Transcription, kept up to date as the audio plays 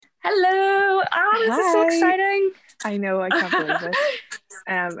Hello. This is so Hi. exciting. I know, I can't believe it.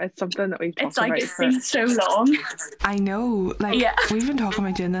 It's something that we've It's talked like about it's for. been so long. I know, Yeah. we've been talking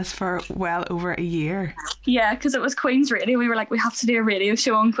about doing this for well over a year. Yeah, because it was Queen's Radio. We were like, we have to do a radio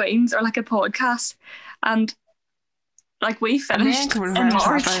show on Queen's or like a podcast. And like we And then finished in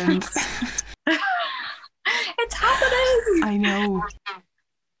March. happened. It's happening. I know.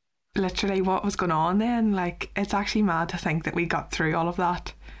 Literally what was going on then, it's actually mad to think that we got through all of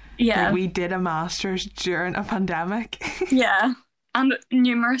that. Yeah. We did a master's during a pandemic. Yeah. And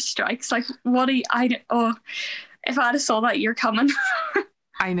numerous strikes. Like, if I had saw that year coming.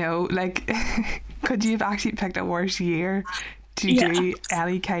 I know, could you have actually picked a worse year to do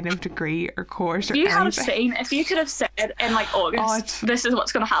any kind of degree or course or anything? If you could have said in like August, this is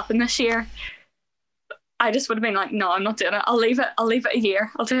what's going to happen this year, I just would have been like, no, I'm not doing it. I'll leave it a year.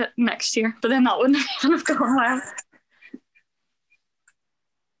 I'll do it next year. But then that wouldn't have gone well.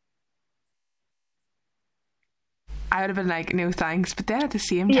 I would have been like, no thanks. But then at the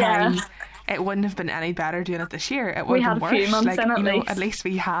same time, it wouldn't have been any better doing it this year. It would have been worse. We had a few months in at least. At least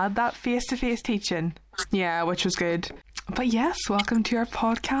we had that face-to-face teaching. Yeah, which was good. But yes, welcome to our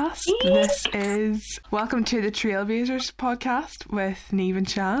podcast. Welcome to the Trailblazers podcast with Niamh and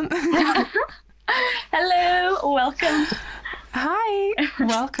Sian. Hello, welcome. Hi,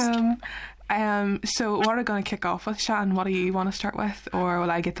 welcome. So what are we going to kick off with, Sian? What do you want to start with, or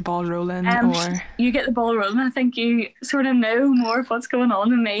will I get the ball rolling? Or you get the ball rolling. I think you sort of know more of what's going on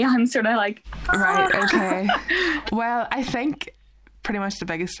than me. I'm sort of like, right, okay. Well, I think pretty much the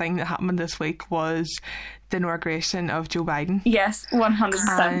biggest thing that happened this week was the inauguration of Joe Biden. Yes,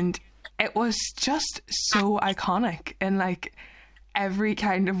 100%. And it was just so iconic in every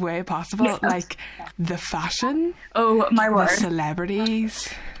kind of way possible. The fashion. Oh my word. The celebrities.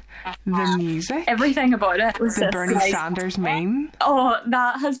 The music, everything about it was the Bernie Sanders meme. Oh,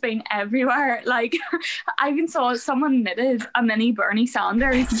 that has been everywhere. I even saw someone knitted a mini Bernie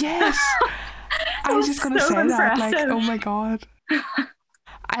Sanders. Yes. I was just going to say impressive. that. Oh my god.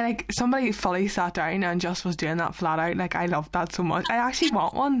 Somebody fully sat down and just was doing that flat out. I loved that so much. I actually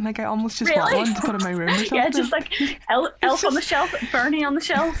want one. I almost just want one to put in my room or something. Yeah, just Elf on the shelf, Bernie on the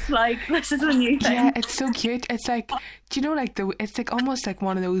shelf. This is a new thing. Yeah, it's so cute. It's do you know it's almost like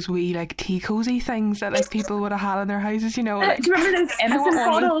one of those wee tea cozy things that people would have had in their houses, you know. Do you remember those innocent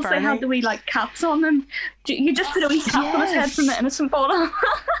bottles? They had the wee caps on them. You just put a wee cap on his head from the innocent bottle.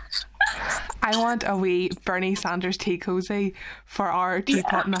 I want a wee Bernie Sanders tea cozy for our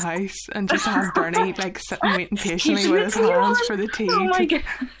teapot in the house, and just have Bernie sitting waiting patiently with his hands for the tea. Oh my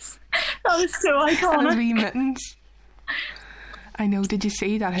goodness, that was so iconic. And his wee mittens. I know. Did you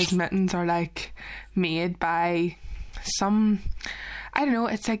see that his mittens are made by some? I don't know,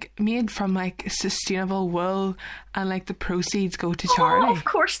 it's made from sustainable wool, and the proceeds go to charity. Oh, of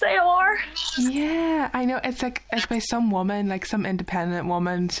course they are. Yeah, I know. It's by some woman, some independent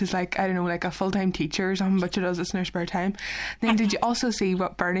woman. She's I don't know, a full-time teacher or something, but she does this in her spare time. Then did you also see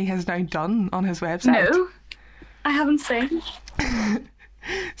what Bernie has now done on his website? No, I haven't seen.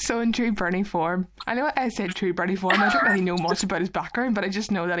 So in true Bernie form, I know I said true Bernie form, I don't really know much about his background, but I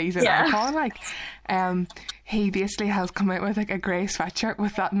just know that he's an icon. He basically has come out with a grey sweatshirt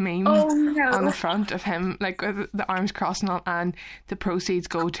with that meme on the front of him, with the arms crossing on, and the proceeds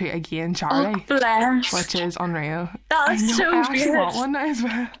go to again charity. Oh, bless. Which is unreal. That's so good. I actually want one now as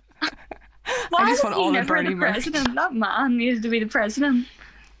well. Why I just want all the never Bernie the president? That man needed to be the president.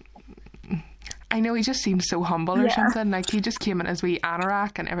 I know, he just seems so humble or something. He just came in as wee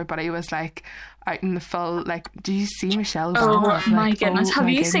anorak, and everybody was out in the full. Do you see Michelle Obama? Oh my goodness! Have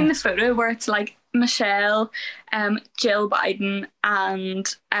you seen the photo where it's Michelle, Jill Biden,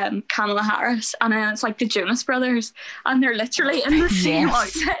 and Kamala Harris, and then it's the Jonas Brothers, and they're literally in the same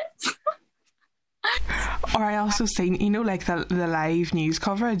outfits. Or I also seen, the live news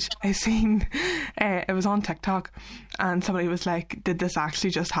coverage. I seen it was on TikTok, and somebody was did this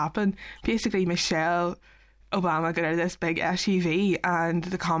actually just happen? Basically, Michelle Obama got out of this big SUV, and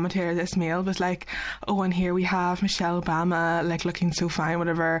the commentator, this male, was oh, and here we have Michelle Obama looking so fine,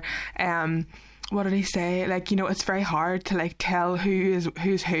 whatever. What did he say? It's very hard to tell who's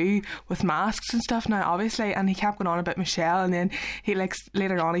who with masks and stuff now, obviously. And he kept going on about Michelle, and then he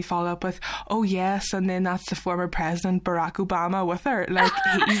later on he followed up with, oh yes, and then that's the former president Barack Obama with her.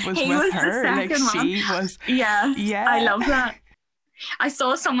 He was with her. She was. Yeah. I love that. I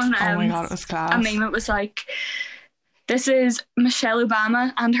saw someone. Oh my god, it was class. I mean, it was this is Michelle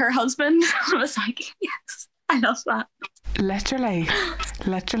Obama and her husband. I was yes, I love that. Literally.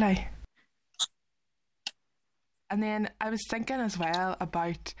 And then I was thinking as well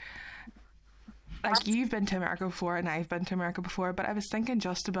about like, you've been to America before and I've been to America before, but I was thinking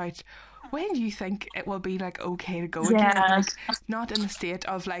just about, when do you think it will be like okay to go again? Like, not in the state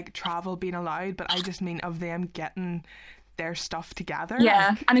of like travel being allowed, but I just mean of them getting their stuff together.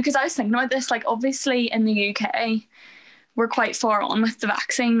 Yeah, and because I was thinking about this, like, obviously in the UK we're quite far on with the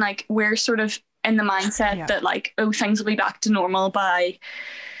vaccine. Like, we're sort of in the mindset that like, oh, things will be back to normal by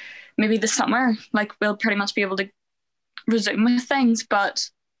maybe the summer. Like, we'll pretty much be able to resume with things, but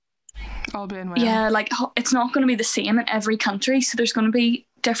all being well. Yeah, like, it's not going to be the same in every country, so there's going to be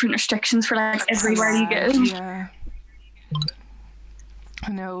different restrictions for like everywhere you go. Yeah.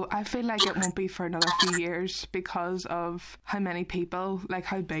 No, I feel like it won't be for another few years because of how many people, like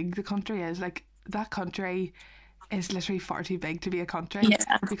how big the country is. Like, that country is literally far too big to be a country,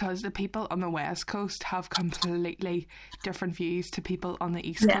 because the people on the West Coast have completely different views to people on the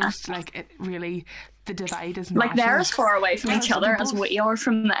East Coast. Like, it really, the divide is massive. Like, they're as far away from each other as we are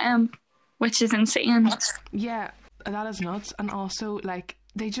from them, which is insane. Yeah, that is nuts. And also, like,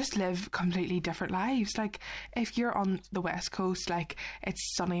 they just live completely different lives. Like, if you're on the West Coast, like,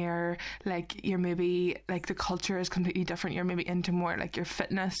 it's sunnier, like, you're maybe, like, the culture is completely different. You're maybe into more like your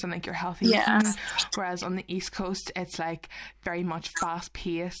fitness and like your healthy eating. Whereas on the East Coast, it's like very much fast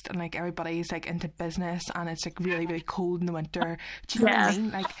paced and like everybody's like into business, and it's like really, really cold in the winter. Do you know what I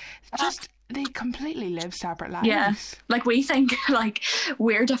mean? Like, just, they completely live separate lives. Yeah, like, we think like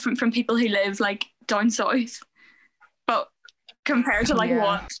we're different from people who live like down south, but compared to like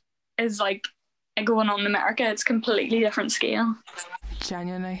what is like going on in America, it's completely different scale.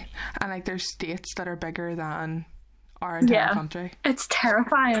 Genuinely. And like, there's states that are bigger than our entire country. It's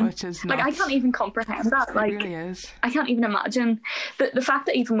terrifying. Which is nuts. Like, I can't even comprehend that. Like, it really is. I can't even imagine the fact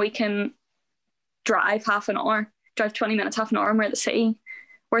that even we can drive 20 minutes, half an hour, and we're at the sea.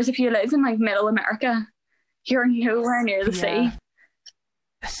 Whereas if you live in like middle America, you're nowhere near the sea.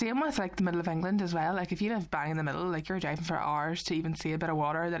 Same with like the middle of England as well. Like, if you live bang in the middle, like, you're driving for hours to even see a bit of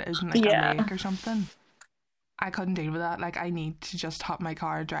water that isn't like a lake or something. I couldn't deal with that. Like, I need to just hop my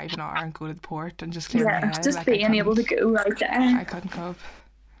car, drive an hour and go to the port and just clear my head. Just like, being able to go right there. I couldn't cope.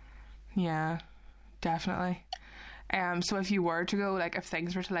 Yeah, definitely. So if you were to go, like, if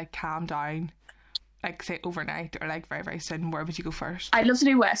things were to like calm down, like say overnight or like very, very soon, where would you go first? I'd love to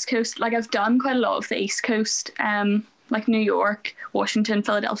do West Coast. Like, I've done quite a lot of the East Coast, like New York, Washington,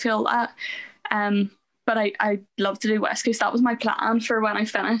 Philadelphia, all that. But I'd love to do West Coast. That was my plan for when I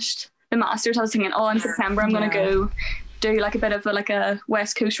finished the Masters. I was thinking, in September I'm going to go do like a bit of a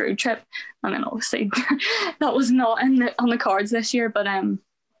West Coast road trip. And then obviously that was not on the cards this year. But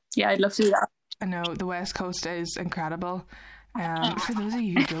I'd love to do that. I know, the West Coast is incredible. For those of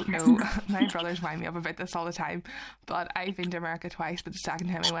you who don't know, my brothers wind me up about this all the time, but I've been to America twice, but the second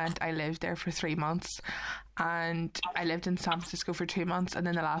time I went, I lived there for 3 months, and I lived in San Francisco for 2 months, and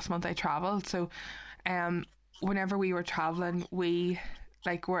then the last month I travelled. So whenever we were travelling, we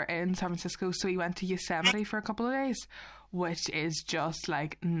were in San Francisco, so we went to Yosemite for a couple of days, which is just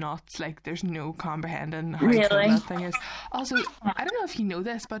like nuts. Like, there's no comprehending how cool that thing is. Also, I don't know if you know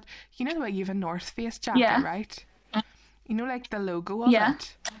this, but you know the way you have a North Face jacket, right? You know, like the logo of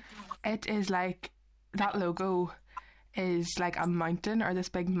it? It is like, that logo is like a mountain, or this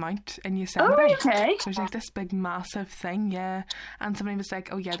big mount in Yosemite. Oh, okay. There's like this big massive thing, and somebody was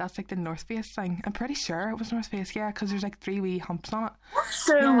like, oh yeah, that's like the North Face thing. I'm pretty sure it was North Face, because there's like 3 wee humps on it. That's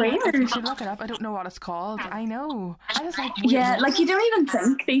so weird. You should look it up. I don't know what it's called. I know. I was like, like, you don't even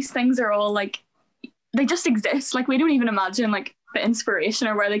think these things are all like, they just exist. Like, we don't even imagine like the inspiration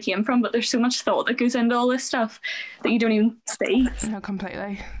or where they came from, but there's so much thought that goes into all this stuff that you don't even see. No,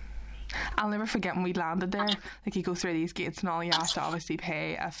 completely. I'll never forget when we landed there. Like, you go through these gates and all, you have to obviously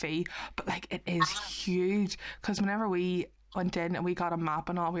pay a fee, but like, it is huge, because whenever we went in and we got a map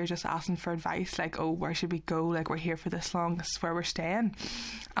and all, we were just asking for advice, like, oh, where should we go? Like, we're here for this long, this is where we're staying.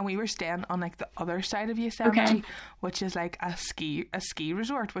 And we were staying on like the other side of Yosemite, which is like a ski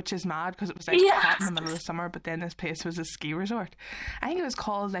resort, which is mad, because it was like hot in the middle of the summer, but then this place was a ski resort. I think it was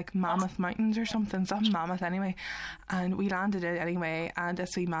called like Mammoth Mountains or something mammoth anyway. And we landed in anyway, and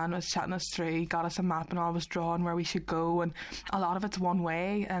this wee man was chatting us through, got us a map and all, was drawing where we should go, and a lot of it's one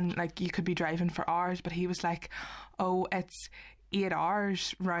way, and like, you could be driving for hours, but he was like, oh, it's 8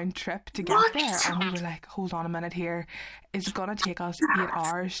 hours round trip to get there. And we were like, hold on a minute here, it's gonna take us 8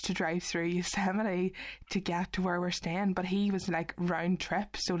 hours to drive through Yosemite to get to where we're staying? But he was like, round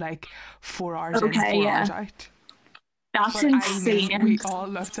trip, so like 4 hours in, 4 hours out. That's insane. I mean, we all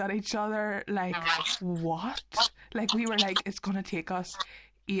looked at each other like, what? Like, we were like, it's gonna take us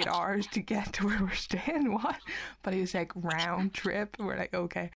 8 hours to get to where we're staying, what? But he was like, round trip. We're like,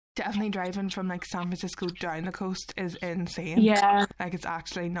 okay. definitely driving from like San Francisco down the coast is insane. Yeah. Like it's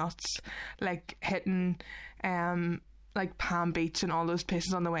actually nuts. Like hitting like Palm Beach and all those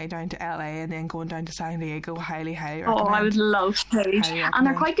places on the way down to LA and then going down to San Diego, highly recommend. Oh, I would love to. And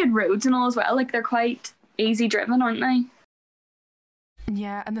they're quite good roads and all as well. Like they're quite easy driven, aren't they?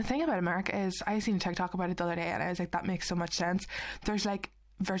 Yeah, and the thing about America is, I seen a TikTok about it the other day and I was like, that makes so much sense. There's like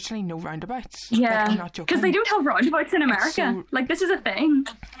virtually no roundabouts. Yeah, like, I'm not joking. Because they don't have roundabouts in America. Like this is a thing.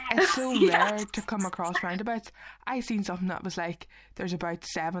 It's so rare to come across roundabouts. I seen something that was like, there's about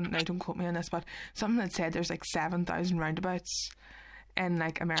 7, now don't quote me on this, but something that said there's like 7,000 roundabouts in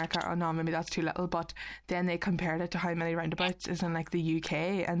like America. Oh no, maybe that's too little, but then they compared it to how many roundabouts is in like the UK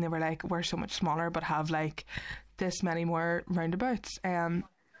and they were like, we're so much smaller but have like this many more roundabouts. There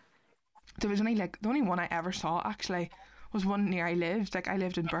was only like, the only one I ever saw actually was one near I lived. Like I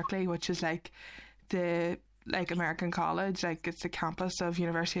lived in Berkeley, which is like the like American college, like it's the campus of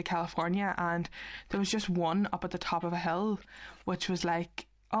University of California, and there was just one up at the top of a hill which was like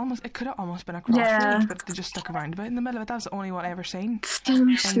almost, it could have almost been a crossroads, but they just stuck a roundabout in the middle of it. That was the only one I ever seen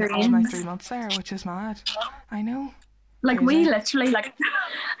in all my 3 months there, which is mad. I know, like crazy. We literally like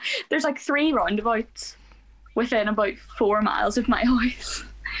there's like 3 roundabouts within about 4 miles of my house.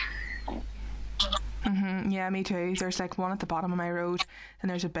 Yeah, me too. There's like one at the bottom of my road and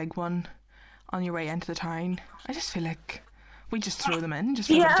there's a big one on your way into the town. I just feel like we just throw them in just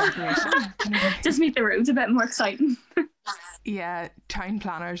for the decoration. You know? Just make the roads a bit more exciting. Yeah, town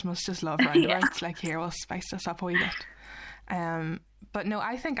planners must just love roundabouts. Like, here, we'll spice this up a wee bit. But no,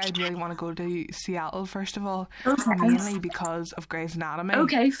 I think I'd really want to go to Seattle first of all, mainly because of Grey's Anatomy.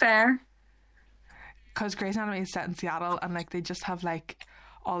 Okay, fair. Because Grey's Anatomy is set in Seattle and like they just have like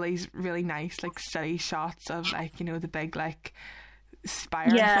all these really nice like city shots of like, you know, the big like spire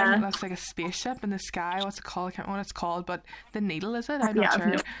thing that looks like a spaceship in the sky. What's it called? I can't remember what it's called, but the Needle, is it? I'm not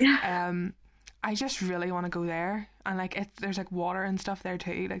sure. I just really want to go there, and like there's like water and stuff there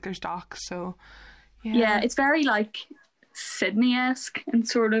too, like there's docks, so yeah, it's very like Sydney-esque in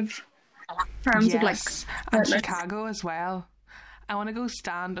sort of terms of like, and Chicago as well. I want to go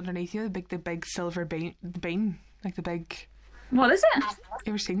stand underneath you, the big silver bean, like the big. What is it?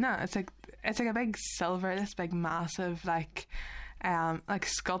 You ever seen that? It's like a big silver, this big massive like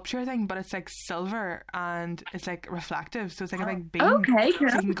sculpture thing, but it's like silver and it's like reflective, so it's like a big beam. Okay, so you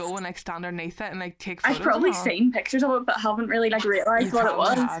can go and like stand underneath it and like take photos. I've probably seen pictures of it, but haven't really like realised what it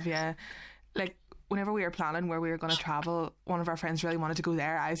was. Have, yeah. Like whenever we were planning where we were going to travel, one of our friends really wanted to go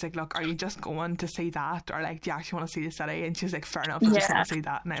there. I was like, look, are you just going to see that, or like do you actually want to see the city? And she was like, fair enough, I just want to see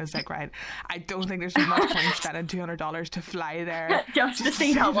that. And I was like, right, I don't think there's much point spending $200 to fly there just to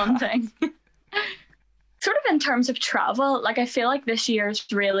see that one thing. Sort of in terms of travel, like I feel like this year's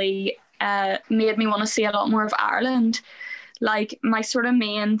really made me want to see a lot more of Ireland. Like my sort of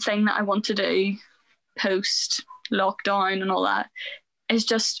main thing that I want to do post lockdown and all that is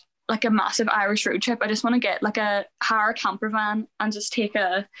just like a massive Irish road trip. I just want to get like hire a camper van and just take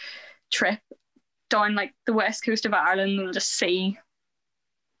a trip down like the west coast of Ireland and just see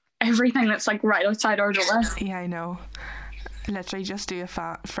everything that's like right outside our door. Yeah, I know. Literally just do a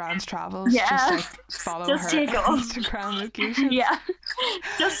France travels. Yeah. Just like follow just her take off. Instagram location. Yeah.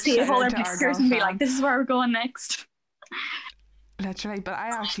 Just save all their pictures and be like, this is where we're going next. Literally. But I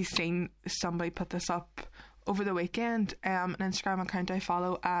actually seen somebody put this up over the weekend, an Instagram account I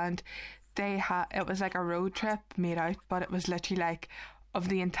follow, and it was like a road trip made out, but it was literally like of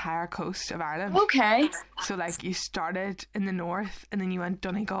the entire coast of Ireland. Okay. So like you started in the north and then you went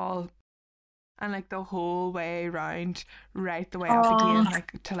Donegal and like the whole way round, right the way up again,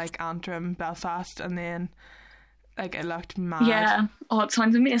 like to like Antrim, Belfast, and then like it looked mad. Yeah. Oh, it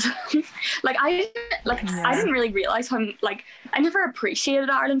sounds amazing. I didn't really realise how like I never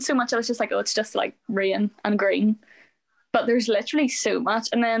appreciated Ireland so much. I was just like, oh, it's just like rain and green. But there's literally so much.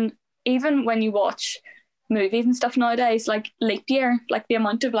 And then even when you watch movies and stuff nowadays, like Leap Year, like the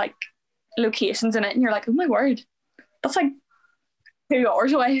amount of like locations in it, and you're like, oh my word, that's like 2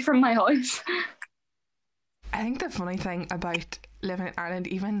 hours away from my house. I think the funny thing about living in Ireland,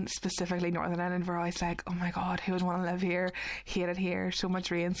 even specifically Northern Ireland, we're always like, oh my god, who would want to live here? Hate it here, so much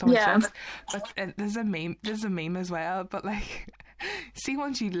rain, so much sun. But this is a meme as well, but like see,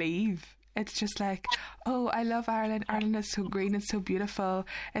 once you leave, it's just like, oh, I love Ireland. Ireland is so green, it's so beautiful.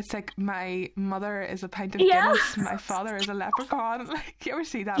 It's like my mother is a pint of Guinness, my father is a leprechaun. Like, you ever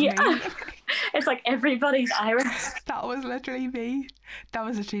see that meme? It's like everybody's Irish. That was literally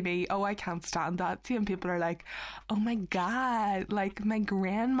me. Oh, I can't stand that. See, and people are like, oh my god, like my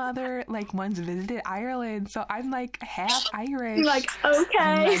grandmother like once visited Ireland, so I'm like half Irish. Like, okay.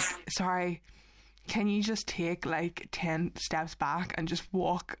 I'm like, sorry, can you just take like 10 steps back and just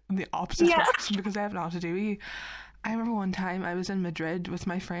walk in the opposite direction, because I have nothing to do with you. I remember one time I was in Madrid with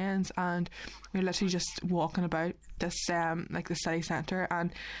my friends, and we were literally just walking about this like the city centre,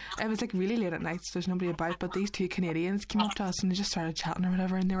 and it was like really late at night, so there's nobody about, but these two Canadians came up to us and they just started chatting or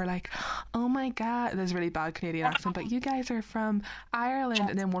whatever, and they were like, oh my god, there's a really bad Canadian accent, but you guys are from Ireland.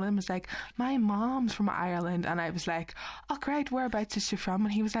 And then one of them was like, my mom's from Ireland. And I was like, oh great, whereabouts is she from?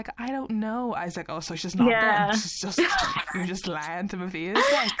 And he was like, I don't know. I was like, oh, so she's not then. She's just you're just lying to my face,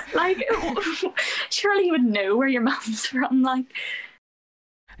 like surely you would know where your mom's from. Like,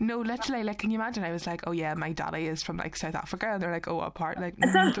 no, literally, like, can you imagine? I was like, oh yeah, my daddy is from like South Africa, and they're like, oh, what part? Like,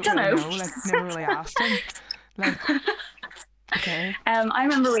 I don't really know. Like, never really asked him. Like, okay. I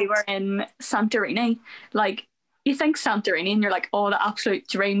remember we were in Santorini. Like, you think Santorini and you're like, oh, the absolute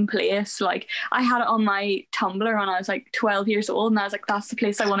dream place. Like, I had it on my Tumblr when I was like 12 years old, and I was like, that's the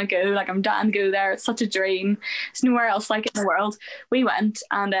place I want to go. Like, I'm dying to go there. It's such a dream. There's nowhere else like it in the world. We went,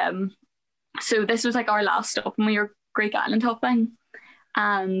 and so this was like our last stop, and we were Greek island hopping.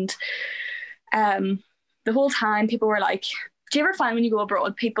 And the whole time people were like, do you ever find when you go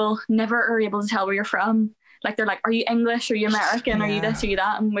abroad, people never are able to tell where you're from? Like, they're like, are you English? Are you American? Are you this? Are you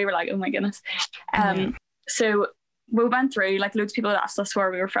that? And we were like, oh my goodness. So we went through, like, loads of people had asked us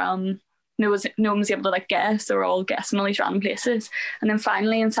where we were from. No one was able to like guess. They were all guessing all these random places. And then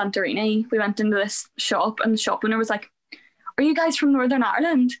finally in Santorini, we went into this shop, and the shop owner was like, are you guys from Northern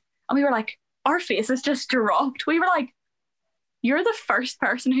Ireland? And we were like, our faces just dropped. We were like, you're the first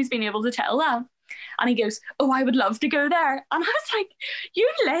person who's been able to tell that. And he goes, oh, I would love to go there. And I was like, you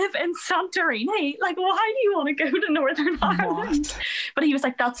live in Santorini. Like, why do you want to go to Northern Ireland? But he was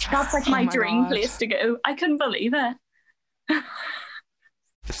like, that's like my dream place to go. I couldn't believe it.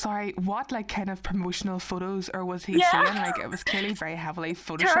 Sorry, what like kind of promotional photos or was he seeing? Like, it was clearly very heavily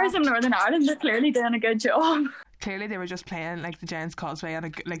photoshopped. Tourism Northern Ireland, they're clearly doing a good job. Clearly they were just playing like the Giant's Causeway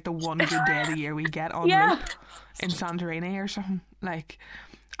on like the one good day of the year we get on loop in Santorini or something. Like,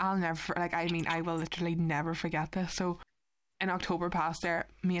 I'll never, like, I mean, I will literally never forget this. So in October past there,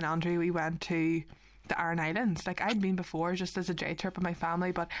 me and Andrew, we went to the Aran Islands. Like, I'd been before just as a day trip with my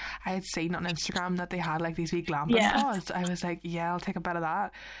family, but I had seen on Instagram that they had like these wee glamping pods. I was like, yeah, I'll take a bit of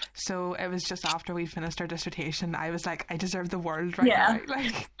that. So it was just after we finished our dissertation, I was like, I deserve the world right now.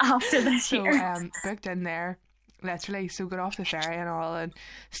 Like, after this year. Booked in there literally, so got off the ferry and all and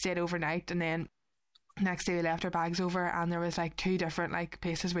stayed overnight, and then next day we left our bags over, and there was like 2 different like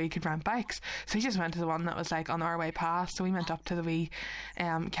places where you could rent bikes. So we just went to the one that was like on our way past. So we went up to the wee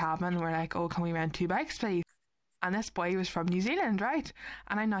cabman, and we're like, oh, can we rent 2 bikes please? And this boy was from New Zealand, right?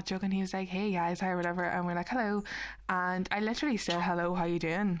 And I'm not joking, he was like, hey guys, hi, whatever. And we're like, hello. And I literally said, hello, how you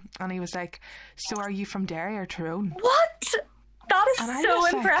doing? And he was like, so are you from Derry or Tyrone? What? That is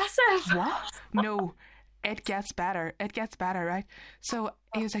so impressive. Like, what? No, it gets better, right? So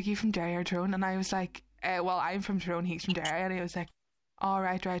he was like, you from Derry or Tyrone? And I was like, well, I'm from Tyrone, he's from Derry. And he was like, oh,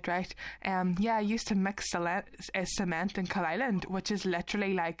 right. Yeah, I used to mix cement in Coal Island, which is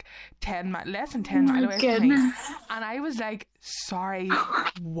literally like less than 10 miles away from me. And I was like, sorry,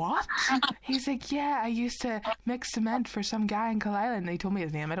 what? He's like, yeah, I used to mix cement for some guy in Coal Island. And he told me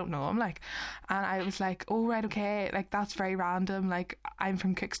his name, I don't know him, like. And I was like, oh, right, okay, like, that's very random, like, I'm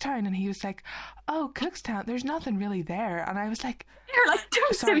from Cookstown. And he was like, oh, Cookstown, there's nothing really there. And I was like, you're like,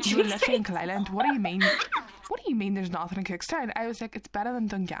 sorry, you were literally in Coal Island, what do you mean? What do you mean there's nothing in Cookstown? I was like, it's better than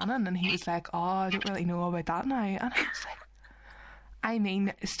Dungannon. And he was like, oh, I don't really know about that now. And I was like, I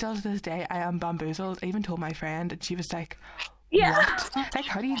mean, still to this day I am bamboozled. I even told my friend, and she was like, what? Like,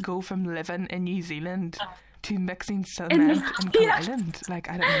 how do you go from living in New Zealand to mixing cement in Coal Island? Like,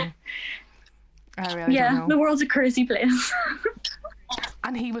 I don't know. I really don't know. The world's a crazy place.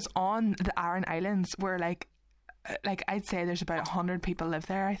 And he was on the Aran Islands, where like I'd say there's about 100 people live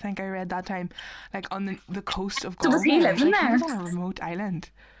there. I think I read that time, like on the coast of Galway. So was he living there? He was on a remote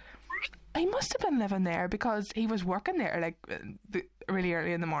island. He must have been living there because he was working there like really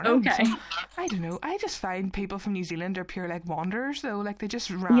early in the morning. Okay. So, I don't know. I just find people from New Zealand are pure like wanderers though. Like they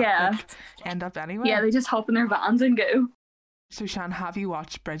just end up anywhere. Yeah, they just hop in their vans and go. So Sian, have you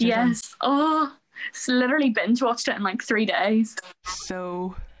watched Bridgerton? Yes. Oh, literally binge watched it in like 3 days.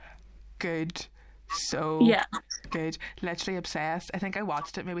 So good. So good, literally obsessed. I think I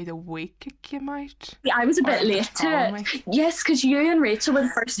watched it maybe the week it came out. Yeah, I was a bit late to it. Yes, because you and Rachel were the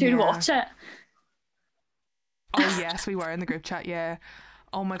first two to watch it. Oh yes, we were in the group chat. Yeah.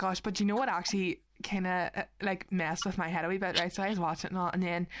 Oh my gosh, but you know what actually kind of like messed with my head a wee bit, right? So I was watching it and all, and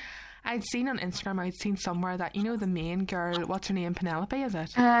then I'd seen on Instagram, I'd seen somewhere that, you know, the main girl, what's her name, Penelope, is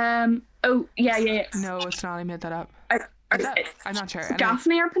it? Oh yeah. No, it's not. I made that up. Is that, I'm not sure. Anyway.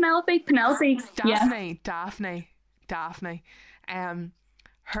 Daphne or Penelope? Penelope. Daphne.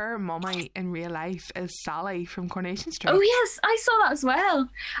 Her mummy in real life is Sally from Coronation Street. Oh yes, I saw that as well.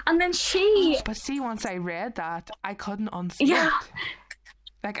 And then she... But see, once I read that, I couldn't unsee it.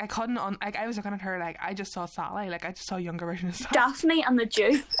 Like, I couldn't... I was looking at her like, I just saw Sally. Like, I just saw a younger version of Sally. Daphne and the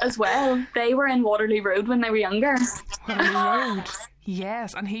Duke as well. They were in Waterloo Road when they were younger. Waterloo Road.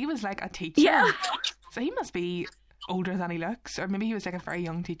 Yes, and he was like a teacher. Yeah. So he must be older than he looks. Or maybe he was like a very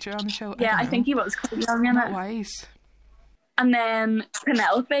young teacher on the show. Yeah, I think he was quite young in it. Wise. And then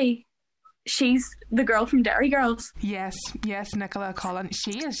Penelope, she's the girl from Derry Girls. Yes, Nicola Cullen.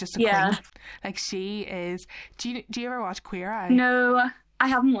 She is just a queen. Like, she is... Do you ever watch Queer Eye? No, I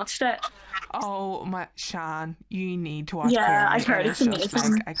haven't watched it. Oh my, Sian, you need to watch Queer Eye. Yeah, I've heard it's amazing. Just,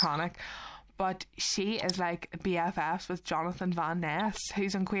 like, iconic. But she is like BFFs with Jonathan Van Ness,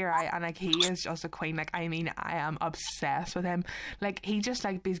 who's in Queer Eye, and like he is just a queen. Like, I mean, I am obsessed with him. Like, he just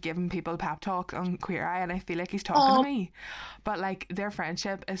like he's giving people pep talks on Queer Eye, and I feel like he's talking to me. But like, their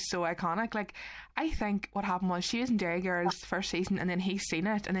friendship is so iconic. Like, I think what happened was she was in Derry Girls first season, and then he's seen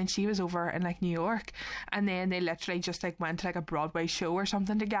it, and then she was over in like New York, and then they literally just like went to like a Broadway show or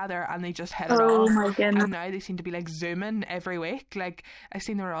something together, and they just hit it off. Oh my goodness. And now they seem to be like Zooming every week. Like, I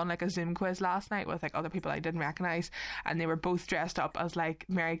seen they were on like a Zoom quiz last night with like other people I didn't recognise, and they were both dressed up as like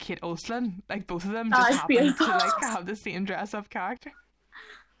Mary-Kate Olsen. Like, both of them just happened to like have the same dress up character.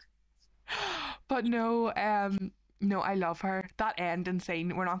 But no, I love her. That ending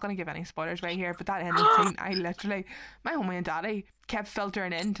scene, we're not going to give any spoilers right here, but that ending scene, I literally, my homie and daddy kept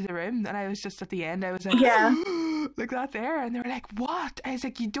filtering into the room, and I was just at the end, I was like, like that there, and they were like, what? I was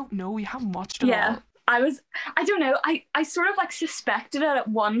like, you don't know, you haven't watched it all. I don't know, I sort of like suspected it at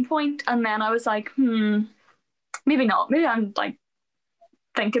one point, and then I was like, maybe not, maybe I'm like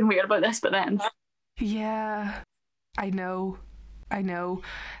thinking weird about this, but then. Yeah. I know,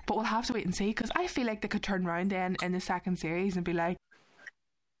 but we'll have to wait and see, because I feel like they could turn around then in the second series and be like,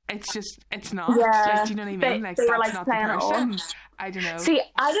 it's not. Like, do you know what I mean? Like, they were that's like not the person. I don't know. See,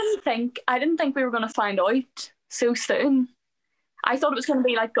 I didn't think we were going to find out so soon. I thought it was going to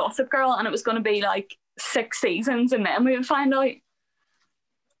be like Gossip Girl, and it was going to be like 6 seasons, and then we would find out.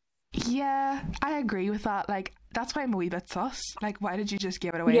 Yeah, I agree with that. Like, that's why I'm a wee bit sus. Like, why did you just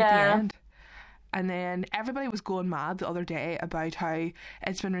give it away at the end? And then everybody was going mad the other day about how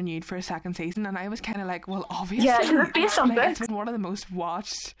it's been renewed for a second season, and I was kind of like, well, obviously, it's based on like, it's been one of the most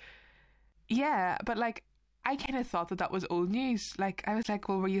watched. Yeah, but like, I kind of thought that was old news. Like, I was like,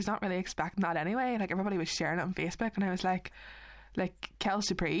 well, were you not really expecting that anyway? Like, everybody was sharing it on Facebook, and I was like, quelle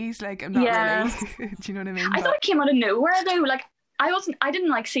surprise. Like, I'm not really. Do you know what I mean? I thought it came out of nowhere though. Like, I didn't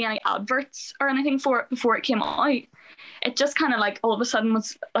like see any adverts or anything for it before it came out. It just kind of like all of a sudden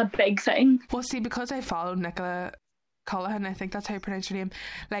was a big thing. Well, see, because I followed Nicola Cullen, I think that's how you pronounce her name,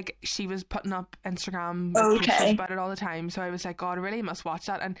 like, she was putting up Instagram pictures about it all the time, so I was like, God, I really must watch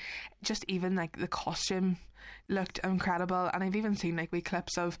that. And just even like the costume looked incredible, and I've even seen like wee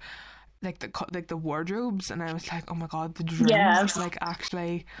clips of like the wardrobes, and I was like, oh my God, the dress like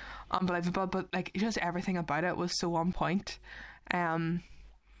actually unbelievable. But like, just everything about it was so on point.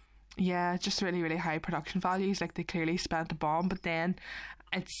 Yeah, just really, really high production values. Like, they clearly spent a bomb, but then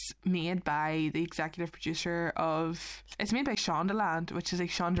it's made by the executive producer of... It's made by Shondaland, which is like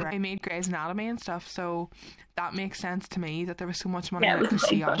Shonda. They made Grey's Anatomy and stuff, so that makes sense to me that there was so much money in it, because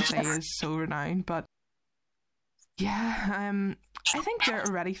she obviously is so renowned. But yeah, I think they're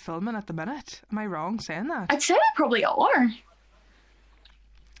already filming at the minute. Am I wrong saying that? I'd say they probably are.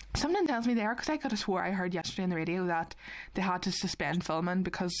 Something tells me they are, because I could have swore I heard yesterday on the radio that they had to suspend filming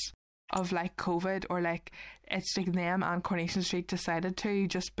because of like COVID, or like it's like them and Coronation Street decided to,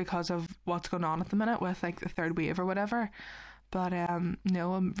 just because of what's going on at the minute with like the third wave or whatever. But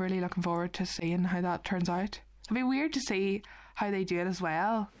no, I'm really looking forward to seeing how that turns out. It'll be weird to see how they do it as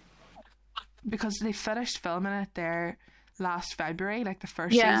well, because they finished filming it there last February, like the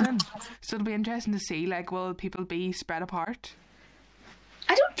first season. So it'll be interesting to see, like, will people be spread apart?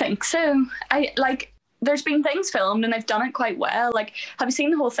 I don't think so. There's been things filmed and they've done it quite well. Like, have you seen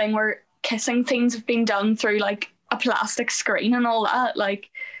the whole thing where kissing scenes have been done through like a plastic screen and all that? Like,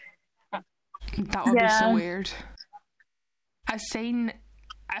 that would be so weird. The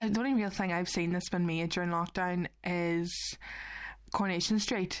only real thing I've seen that's been made during lockdown is Coronation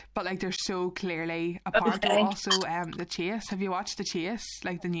Street, but like they're so clearly apart. Also, The Chase. Have you watched The Chase?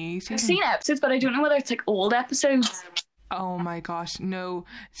 Like the new season? I've seen episodes, but I don't know whether it's like old episodes. Oh my gosh, no.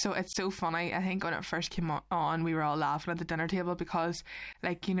 So it's so funny. I think when it first came on, we were all laughing at the dinner table because,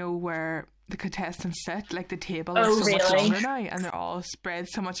 like, you know, where the contestants sit, like the table Oh, is so much really? longer now, and they're all spread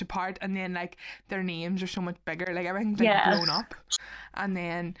so much apart, and then like their names are so much bigger, like everything's like Yeah. blown up. And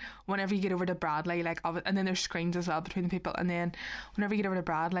then whenever you get over to Bradley, like and then there's screens as well between the people, and then whenever you get over to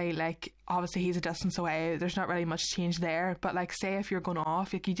Bradley, like obviously he's a distance away, there's not really much change there, but like say if you're going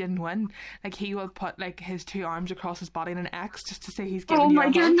off, like you didn't win, like he will put like his 2 arms across his body in an X just to say he's giving Oh you my a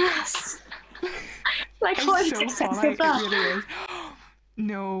hug. goodness. Like, how It's did so you think funny, of that? it really is.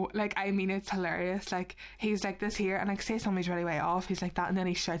 No, like I mean, it's hilarious. Like he's like this here, and like say somebody's really way off, he's like that, and then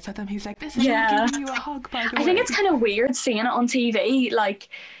he shouts at them, he's like, this is me Yeah. giving you a hug, by the way. I think it's kind of weird seeing it on TV, like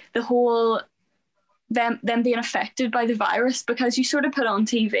the whole them being affected by the virus, because you sort of put on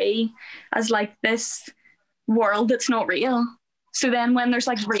TV as like this world that's not real. So then when there's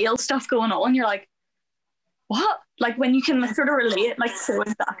like real stuff going on, you're like, what? Like when you can sort of relate like so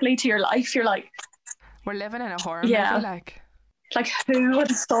exactly to your life, you're like, we're living in a horror Yeah. movie, like who would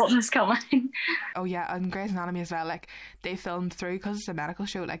have thought this coming? Oh yeah, and Grey's Anatomy as well, like they filmed through, because it's a medical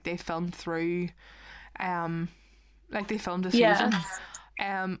show, like they filmed through like they filmed the Yeah. season.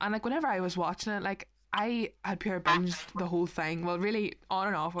 And like whenever I was watching it, like I had pure binged the whole thing, well really on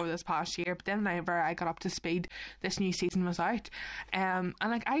and off over this past year, but then whenever I got up to speed, this new season was out, and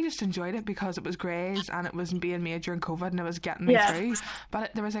like I just enjoyed it because it was Grey's and it wasn't being made during COVID and it was getting me Yeah. through.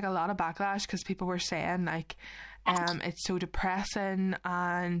 But there was like a lot of backlash because people were saying like it's so depressing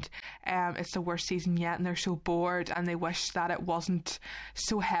and it's the worst season yet, and they're so bored and they wish that it wasn't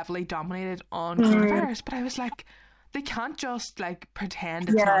so heavily dominated on coronavirus. But I was like, they can't just like pretend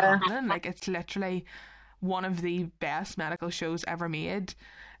it's not Yeah. happening. Like it's literally one of the best medical shows ever made.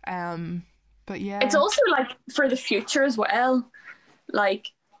 But yeah, It's also like for the future as well. Like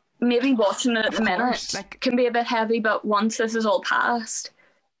maybe watching it at the minute course, like- can be a bit heavy, but once this is all past,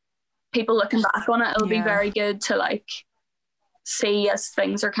 people looking back on it, it'll be Yeah. very good to like see as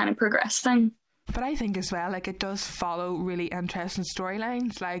things are kind of progressing. But I think as well, like it does follow really interesting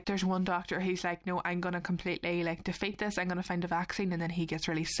storylines. Like there's one doctor who's like, no, I'm going to completely like defeat this, I'm going to find a vaccine, and then he gets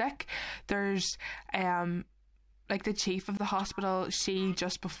really sick. There's like the chief of the hospital, she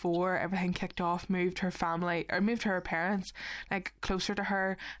just before everything kicked off moved her parents like closer to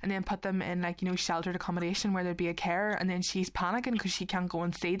her, and then put them in like, you know, sheltered accommodation where there'd be a carer, and then she's panicking because she can't go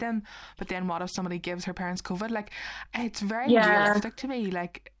and see them. But then what if somebody gives her parents COVID? Like it's very Yeah. realistic to me.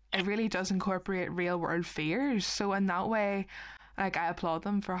 Like it really does incorporate real world fears. So in that way, like I applaud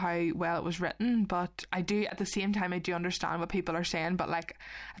them for how well it was written, but I do at the same time I do understand what people are saying, but like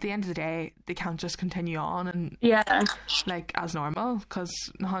at the end of the day they can't just continue on and Yeah. like as normal, because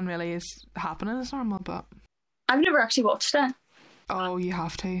nothing really is happening as normal. But I've never actually watched it. oh, you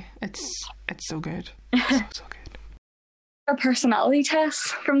have to, it's so good. so good. A personality test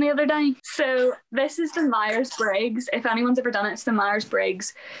from the other day. So this is the Myers-Briggs. If anyone's ever done it, it's the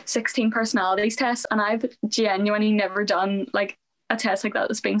Myers-Briggs 16 personalities test, and I've genuinely never done like a test like that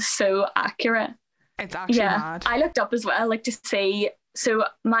that's been so accurate. It's actually mad. I looked up as well, like to see. So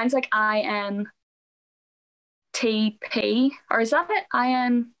mine's like INTP, or is that it?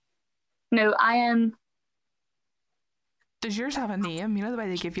 IN. Does yours have a name? You know the way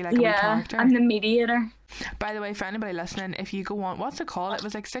they give you like a wee Yeah, character? I'm the mediator. By the way, for anybody listening, if you go on, what's it called? It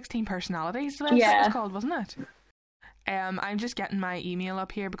was like 16 personalities. The list Yeah. it was called, wasn't it? I'm just getting my email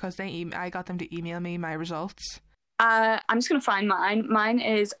up here because I got them to email me my results. I'm just gonna find mine. Mine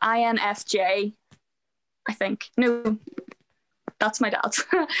is INFJ, I think. No, that's my dad's.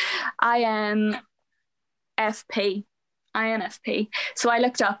 INFP. So I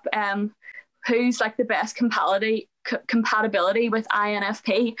looked up who's like the best compatibility with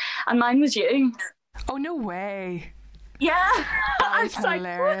INFP, and mine was you. Oh, no way. Yeah. That is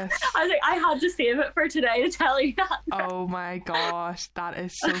hilarious. I was like, I had to save it for today to tell you that. Oh my gosh, that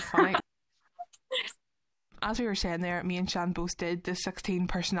is so funny. As we were saying there, me and Sian both did the 16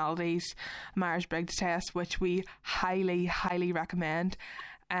 personalities Myers-Briggs test, which we highly, highly recommend.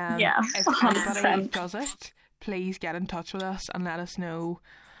 If 100%. anybody does it, please get in touch with us and let us know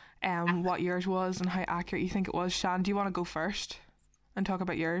what yours was and how accurate you think it was. Sian, do you want to go first and talk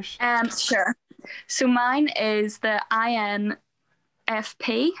about yours? Sure. So mine is the INFP.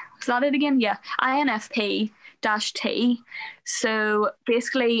 Is that it again? Yeah. INFP-T. So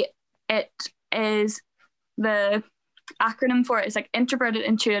basically it is, the acronym for it is like introverted,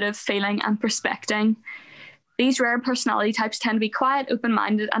 intuitive, feeling and prospecting. These rare personality types tend to be quiet,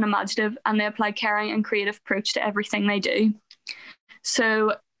 open-minded and imaginative, and they apply caring and creative approach to everything they do.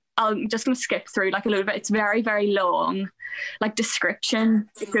 So I'm just going to skip through like a little bit. It's very, very long, like description.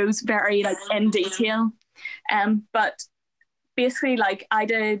 It goes very like in detail. But basically, like I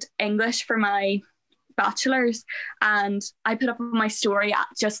did English for my bachelor's, and I put up my story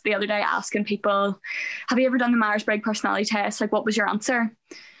just the other day asking people, have you ever done the Myers-Briggs personality test? Like, what was your answer?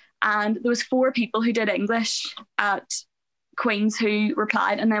 And there was 4 people who did English at Queen's who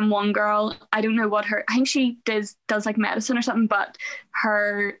replied, and then one girl, I don't know what her, I think she does like medicine or something, but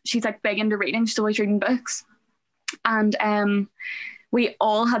she's like big into reading, she's always reading books, and we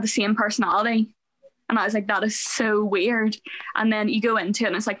all had the same personality. And I was like, that is so weird. And then you go into it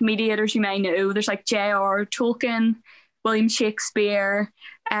and it's like mediators you may know. There's like J.R. Tolkien, William Shakespeare.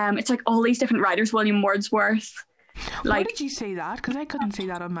 It's like all these different writers, William Wordsworth. Why did you say that? Because I couldn't see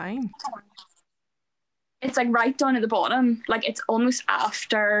that on mine. It's like right down at the bottom. Like it's almost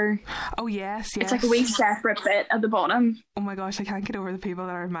after. Oh, yes. It's like a wee separate bit at the bottom. Oh my gosh, I can't get over the people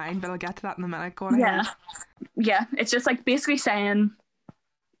that are in mine, but I'll get to that in a minute. Go on ahead. Yeah. Yeah, it's just like basically saying,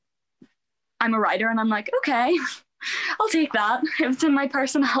 I'm a writer, and I'm like, okay, I'll take that if it's in my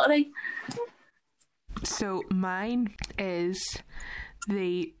personality. So mine is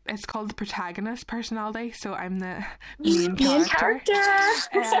it's called the protagonist personality, so I'm the main character.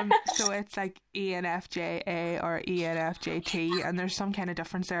 So it's like ENFJA or ENFJT, and there's some kind of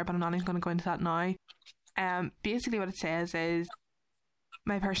difference there, but I'm not even going to go into that now. Basically what it says is,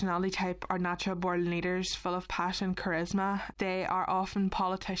 my personality type are natural born leaders full of passion, charisma. They are often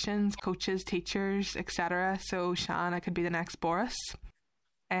politicians, coaches, teachers, etc. So Sian, I could be the next Boris.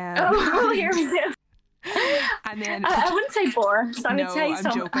 Here we go. And then I wouldn't say Boris. I would say I'm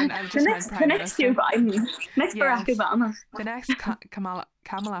joking. I just the next Joe Biden, next Barack Obama, the next Kamala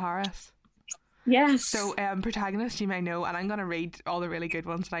Harris. Yes. So protagonist you may know, and I'm going to read all the really good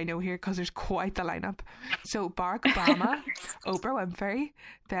ones that I know here because there's quite the lineup. So Barack Obama, Oprah Winfrey,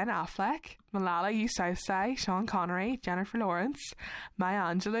 Ben Affleck, Malala Yousafzai, Sean Connery, Jennifer Lawrence, Maya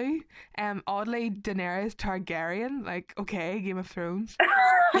Angelou, oddly Daenerys Targaryen, like okay, Game of Thrones.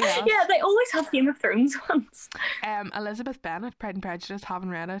 Yeah, they always have Game of Thrones ones. Elizabeth Bennet, Pride and Prejudice,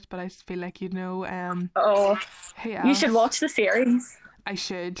 haven't read it, but I feel like you'd know. Who else? You should watch the series. I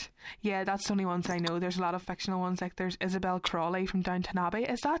should. Yeah, that's the only ones I know. There's a lot of fictional ones, like there's Isabel Crawley from Downton Abbey.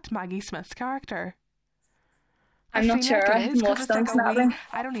 Is that Maggie Smith's character? I'm not sure. Like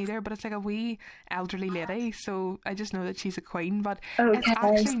I don't either, but it's like a wee elderly lady, so I just know that she's a queen. But it's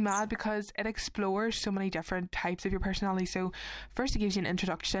actually mad because it explores so many different types of your personality. So first it gives you an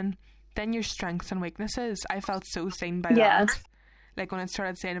introduction, then your strengths and weaknesses. I felt so seen by that. Like when it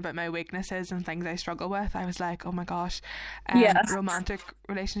started saying about my weaknesses and things I struggle with, I was like, oh my gosh. Romantic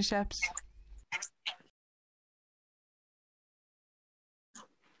relationships.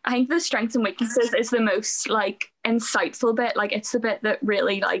 I think the strengths and weaknesses is the most like insightful bit. Like it's the bit that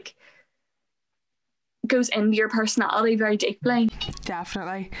really like goes into your personality very deeply.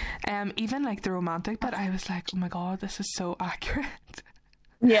 Definitely. Even like the romantic bit, I was like, oh my god, this is so accurate.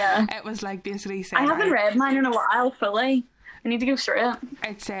 Yeah. It was like basically saying, I haven't read mine in a while fully. I need to go through it.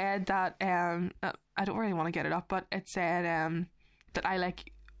 It said that I don't really want to get it up, but it said that I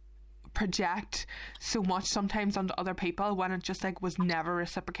like project so much sometimes onto other people when it just like was never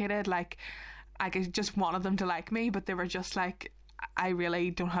reciprocated. Like I just wanted them to like me, but they were just like, I really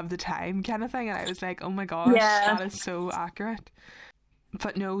don't have the time kind of thing. And I was like, oh my gosh, that is so accurate.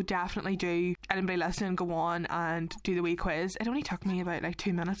 But no, definitely do. Anybody listening, go on and do the wee quiz. It only took me about like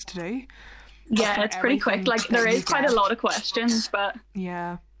 2 minutes to do. Yeah, it's pretty quick. Like there is quite a lot of questions, but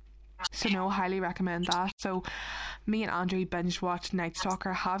yeah. So no, highly recommend that. So me and Andrew binge watched Night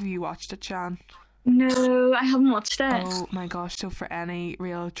Stalker. Have you watched it, Sian? No, I haven't watched it. Oh my gosh! So for any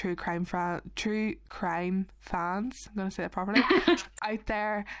real true crime fans, I'm gonna say it properly, out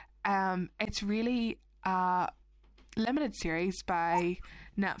there, it's really a limited series by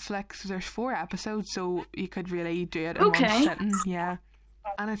Netflix. There's 4 episodes, so you could really do it in one sitting. Yeah.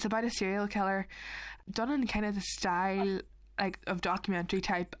 And it's about a serial killer done in kind of the style like of documentary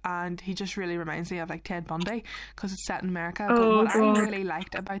type, and he just really reminds me of like Ted Bundy because it's set in America. But what I really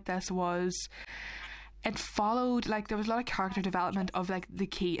liked about this was it followed, like there was a lot of character development of like the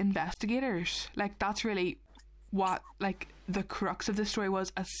key investigators. Like that's really what like the crux of the story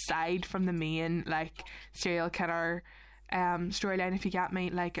was, aside from the main like serial killer storyline, if you get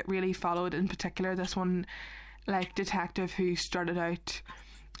me. Like it really followed in particular this one like detective who started out,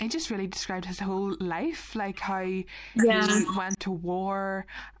 he just really described his whole life, like how he went to war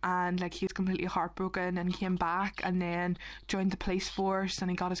and like he was completely heartbroken and came back and then joined the police force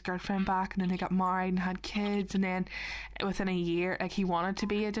and he got his girlfriend back and then they got married and had kids, and then within a year, like he wanted to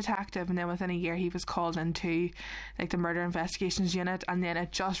be a detective, and then within a year he was called into like the murder investigations unit, and then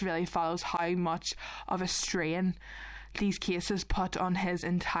it just really follows how much of a strain these cases put on his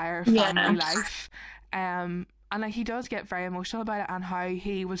entire family life. And like he does get very emotional about it, and how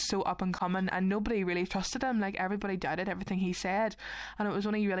he was so up and coming and nobody really trusted him. Like everybody doubted everything he said, and it was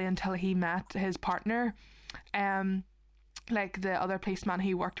only really until he met his partner, like the other policeman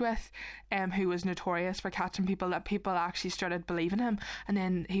he worked with, who was notorious for catching people, that people actually started believing him. And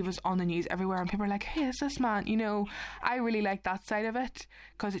then he was on the news everywhere, and people were like, "Who is this man?" You know, I really liked that side of it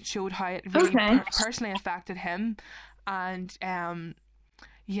because it showed how it really personally affected him. And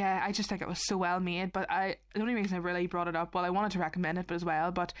yeah, I just think it was so well made. But the only reason I really brought it up, well, I wanted to recommend it, but as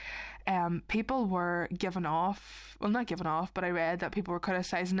well, but people were not giving off, but I read that people were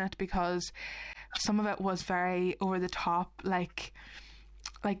criticising it because some of it was very over the top, like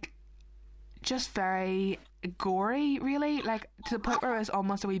just very gory, really, like to the point where it was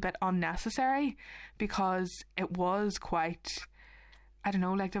almost a wee bit unnecessary, because it was quite, I don't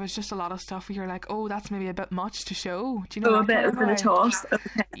know, like there was just a lot of stuff where you're like, oh, that's maybe a bit much to show. Do you know? A bit over the top.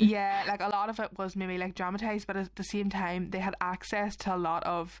 Okay. Yeah, like a lot of it was maybe like dramatized, but at the same time they had access to a lot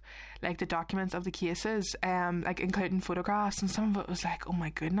of like the documents of the cases, like including photographs, and some of it was like, oh my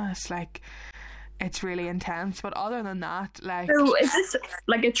goodness, like it's really intense. But other than that, like, so is this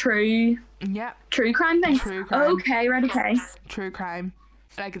like a true crime thing? True crime. Oh, okay, right, okay. True crime.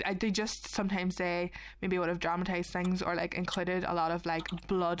 Like they just sometimes they maybe would have dramatized things or like included a lot of like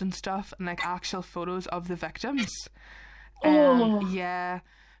blood and stuff and like actual photos of the victims. Yeah,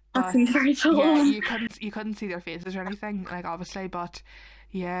 that seems very full. Yeah, you couldn't see their faces or anything, like obviously, but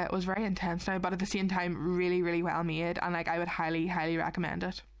yeah, it was very intense now, but at the same time really, really well made, and like I would highly, highly recommend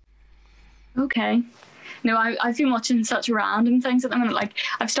it. Okay. No, I've been watching such random things at the minute. Like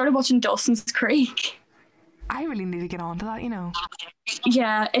I've started watching Dawson's Creek. I really need to get on to that, you know.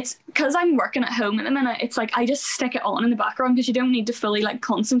 Yeah, it's because I'm working at home at the minute. It's like I just stick it on in the background because you don't need to fully like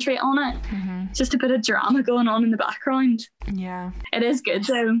concentrate on it. Mm-hmm. It's just a bit of drama going on in the background. Yeah, it is good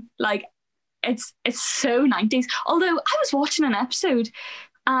though. Like it's so 90s. Although I was watching an episode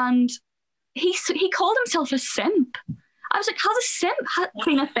and he called himself a simp. I was like, has a simp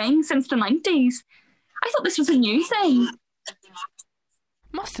been a thing since the 90s? I thought this was a new thing.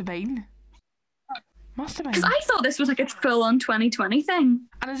 Must have been. Because I thought this was like a full-on 2020 thing.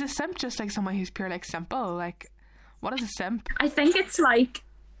 And is a simp just like someone who's pure like simple? Like, what is a simp? I think it's like,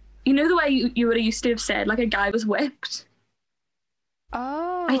 you know the way you would have used to have said like a guy was whipped?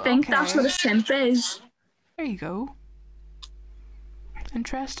 Oh, I think okay. that's what a simp is. There you go.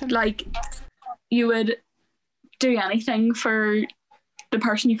 Interesting. Like, you would do anything for the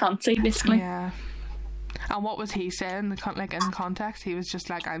person you fancy, basically. Yeah. And what was he saying? Like in context, he was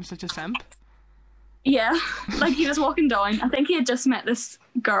just like, I'm such a simp. Yeah, like he was walking down. I think he had just met this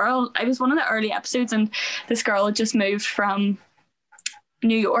girl. It was one of the early episodes, and this girl had just moved from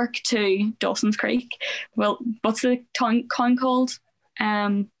New York to Dawson's Creek. Well, what's the town called?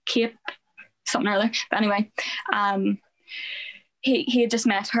 Cape something or other. But anyway, he had just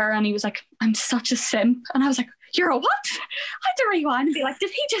met her, and he was like, I'm such a simp. And I was like, you're a what? I had to rewind and be like,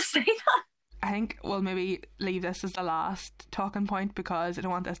 did he just say that? I think we'll maybe leave this as the last talking point because I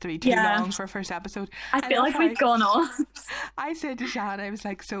don't want this to be too long for a first episode. I feel like we've gone on. I said to Shan, I was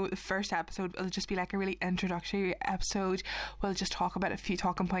like, so the first episode will just be like a really introductory episode. We'll just talk about a few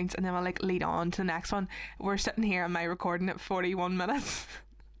talking points and then we'll like lead on to the next one. We're sitting here on my recording at 41 minutes.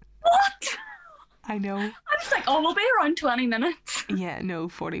 What? I know. I was like, oh, we'll be around 20 minutes. Yeah, no,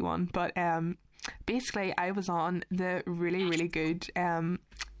 41. But basically I was on the really, really good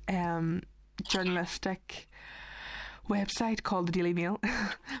journalistic website called the Daily Mail.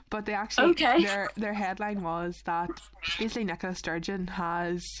 But they actually their headline was that basically Nicola Sturgeon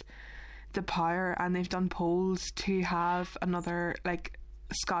has the power, and they've done polls to have another like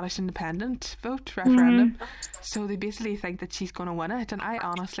Scottish independent vote referendum. So they basically think that she's going to win it, and I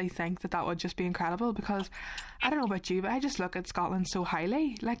honestly think that would just be incredible, because I don't know about you, but I just look at Scotland so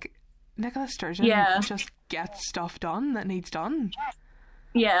highly. Like Nicola Sturgeon just gets stuff done that needs done.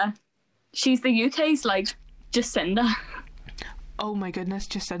 Yeah, she's the UK's like Jacinda. Oh my goodness,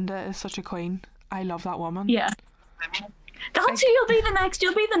 Jacinda is such a queen. I love that woman. Yeah. That's who you'll be the next.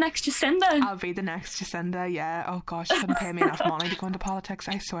 You'll be the next Jacinda. I'll be the next Jacinda, yeah. Oh gosh, you couldn't pay me enough money to go into politics,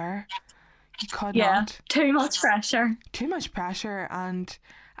 I swear. You could not. Too much pressure. Too much pressure, and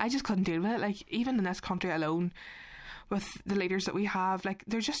I just couldn't deal with it. Like, even in this country alone, with the leaders that we have, like,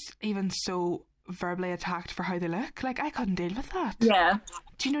 they're just even so verbally attacked for how they look. Like, I couldn't deal with that. Yeah.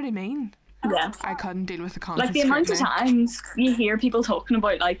 Do you know what I mean? Yeah. I couldn't deal with the constant like the amount of times you hear people talking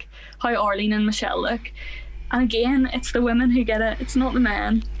about like how Arlene and Michelle look, and again it's the women who get it, it's not the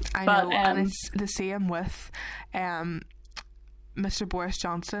men. I know, and it's the same with Mr. Boris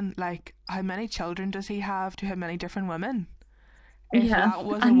Johnson. Like, how many children does he have to how many different women? if that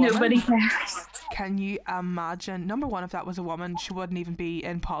was a and woman, nobody cares. can you imagine? Number one, if that was a woman, she wouldn't even be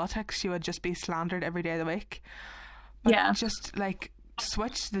in politics. She would just be slandered every day of the week. But just like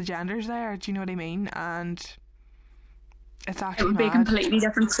switch the genders there. Do you know what I mean? And it's actually it would be a completely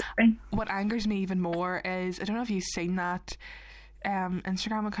different story. What angers me even more is, I don't know if you've seen that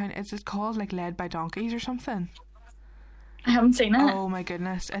Instagram account. Is it called like Led by Donkeys or something? I haven't seen it. Oh my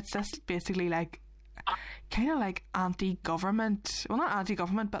goodness, it's just basically like kind of like anti-government, well not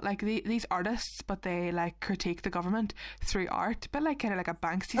anti-government, but like these artists, but they like critique the government through art, but like kind of like a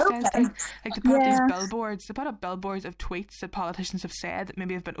Banksy style thing. Like they put up these billboards, they put up billboards of tweets that politicians have said that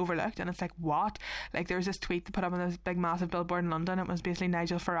maybe have been overlooked, and it's like, what? Like there was this tweet they put up on this big massive billboard in London. It was basically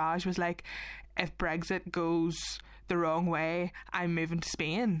Nigel Farage was like, if Brexit goes the wrong way, I'm moving to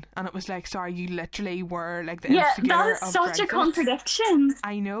Spain. And it was like, sorry, you literally were like the instigator that is of such Brexit. A contradiction.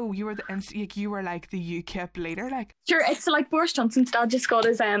 I know, you were you were like the UKIP leader. Like, sure, it's like Boris Johnson's dad just got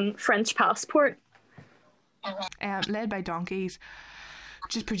his French passport. Led by Donkeys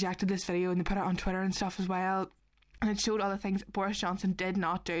just projected this video and they put it on Twitter and stuff as well, and it showed all the things Boris Johnson did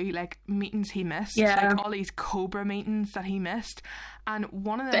not do, like meetings he missed, like all these Cobra meetings that he missed. And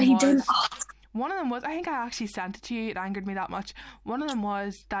one of them was, I think I actually sent it to you, it angered me that much. One of them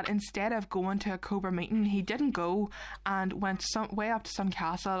was that instead of going to a Cobra meeting, he didn't go and went way up to some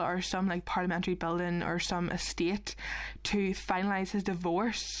castle or some like parliamentary building or some estate to finalise his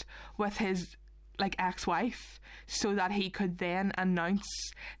divorce with his like ex-wife, so that he could then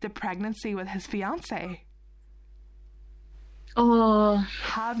announce the pregnancy with his fiancée. Oh,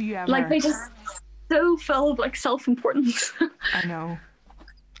 have you ever, like, they just so full of like self-importance. I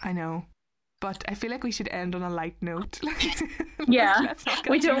know, but I feel like we should end on a light note. Yeah,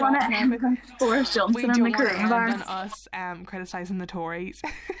 we don't want to end on Boris Johnson and the coronavirus. On us criticising the Tories,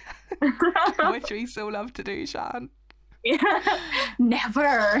 which we so love to do, Sian. Yeah,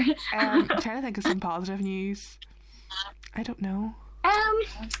 never. I'm trying to think of some positive news. I don't know.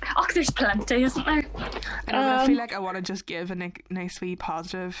 There's plenty, isn't there? I know, but I feel like I want to just give a nice wee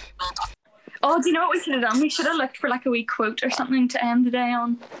positive. Oh, do you know what we should have done? We should have looked for like a wee quote or something to end the day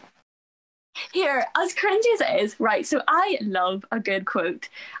on. Here, as cringy as it is, right, so I love a good quote.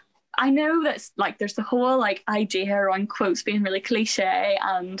 I know that's like there's the whole like idea around quotes being really cliche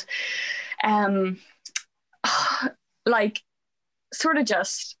and like sort of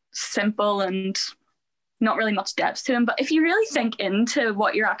just simple and not really much depth to them. But if you really think into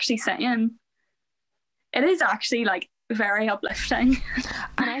what you're actually saying, it is actually like very uplifting.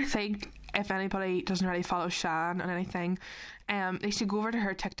 And I think if anybody doesn't really follow Sian on anything, they should go over to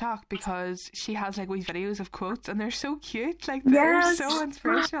her TikTok, because she has like wee videos of quotes and they're so cute. Like they're so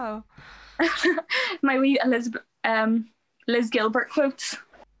inspirational. My wee Liz Gilbert quotes.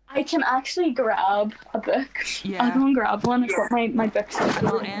 I can actually grab a book. Yeah. I'll go and grab one. I've got my books. And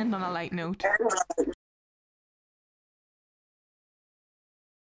I'll end on a light note.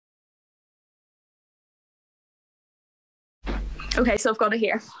 Okay, so I've got it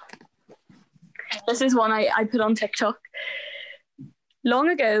here. This is one I put on TikTok. Long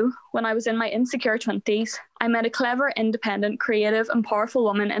ago, when I was in my insecure 20s, I met a clever, independent, creative and powerful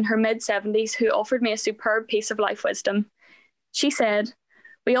woman in her mid-70s who offered me a superb piece of life wisdom. She said,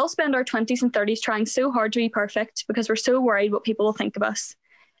 "We all spend our 20s and 30s trying so hard to be perfect because we're so worried what people will think of us.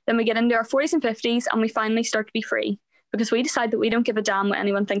 Then we get into our 40s and 50s and we finally start to be free because we decide that we don't give a damn what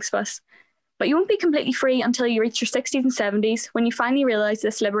anyone thinks of us. But you won't be completely free until you reach your 60s and 70s when you finally realise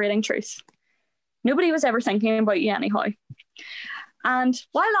this liberating truth. Nobody was ever thinking about you anyhow." And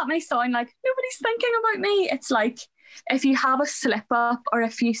while that may sound like nobody's thinking about me, it's like if you have a slip up or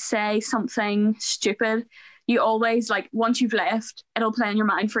if you say something stupid, you always, like, once you've left, it'll play in your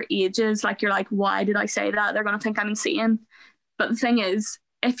mind for ages. Like, you're like, why did I say that? They're going to think I'm insane. But the thing is,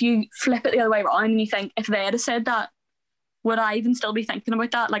 if you flip it the other way around and you think, if they had said that, would I even still be thinking about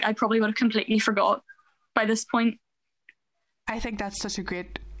that? Like, I probably would have completely forgot by this point. I think that's such a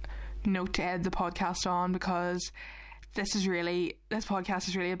great note to end the podcast on, because this podcast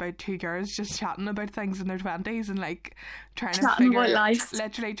is really about two girls just chatting about things in their 20s and like trying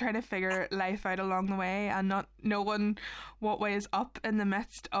to figure life out along the way and not knowing what way is up in the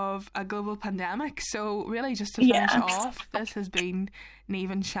midst of a global pandemic. So really, just to finish off, this has been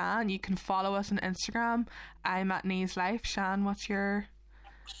Niamh and Sian. You can follow us on Instagram. I'm at Niamh's Life. Sian, what's your...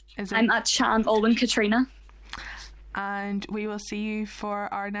 I'm at Sian Alwyn Katrina. And we will see you for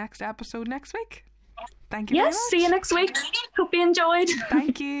our next episode next week. Thank you very much. See you next week. Hope you enjoyed.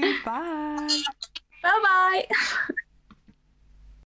 Thank you. Bye. Bye-bye.